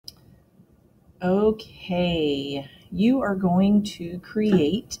Okay, you are going to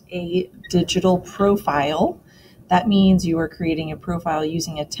create a digital profile. That means you are creating a profile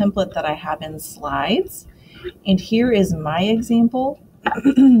using a template that I have in Slides. And here is my example.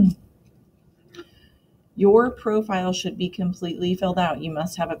 Your profile should be completely filled out. You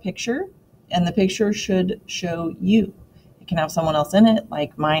must have a picture, and the picture should show you. It can have someone else in it,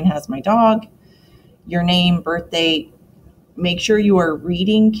 like mine has my dog, your name, birth date. Make sure you are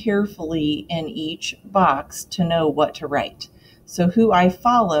reading carefully in each box to know what to write. So who I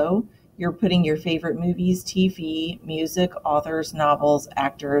follow, you're putting your favorite movies, TV, music, authors, novels,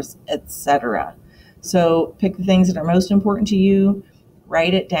 actors, etc. So pick the things that are most important to you,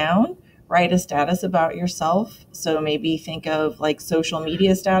 write it down, write a status about yourself. So maybe think of like social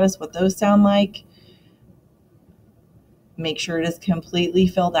media status, what those sound like. Make sure it is completely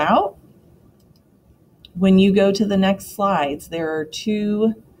filled out. When you go to the next slides, there are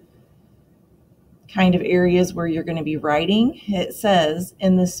two kind of areas where you're going to be writing. It says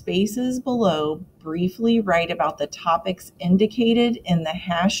in the spaces below, briefly write about the topics indicated in the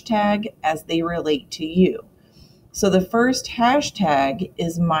hashtag as they relate to you. So the first hashtag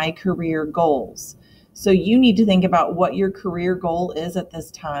is my career goals. So you need to think about what your career goal is at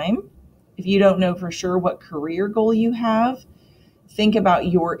this time. If you don't know for sure what career goal you have, think about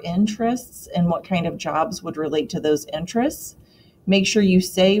your interests and what kind of jobs would relate to those interests. Make sure you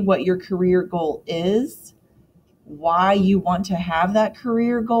say what your career goal is, why you want to have that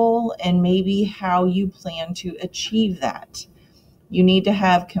career goal, and maybe how you plan to achieve that. You need to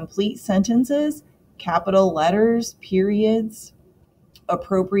have complete sentences, capital letters, periods,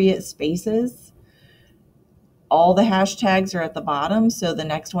 appropriate spaces. All the hashtags are at the bottom. So the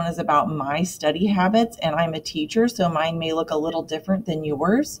next one is about my study habits, and I'm a teacher, so mine may look a little different than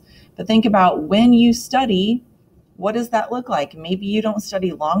yours. But think about when you study, what does that look like? Maybe you don't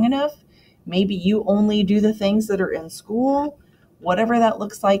study long enough. Maybe you only do the things that are in school, whatever that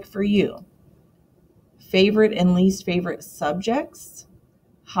looks like for you. Favorite and least favorite subjects,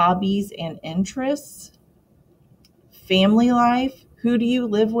 hobbies and interests, family life. Who do you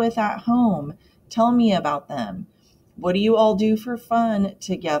live with at home? Tell me about them. What do you all do for fun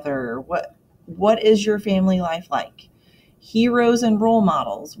together? What is your family life like? Heroes and role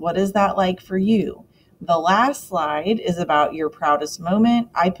models. What is that like for you? The last slide is about your proudest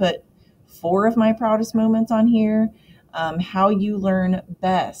moment. I put 4 of my proudest moments on here. How you learn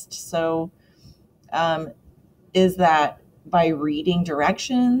best. So is that by reading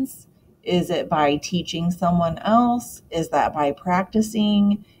directions? Is it by teaching someone else? Is that by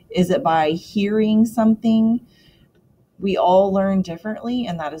practicing? Is it by hearing something? We all learn differently,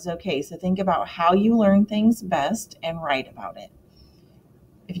 and that is okay. So think about how you learn things best and write about it.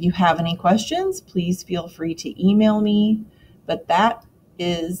 If you have any questions, please feel free to email me, but that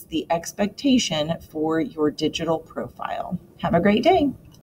is the expectation for your digital profile. Have a great day.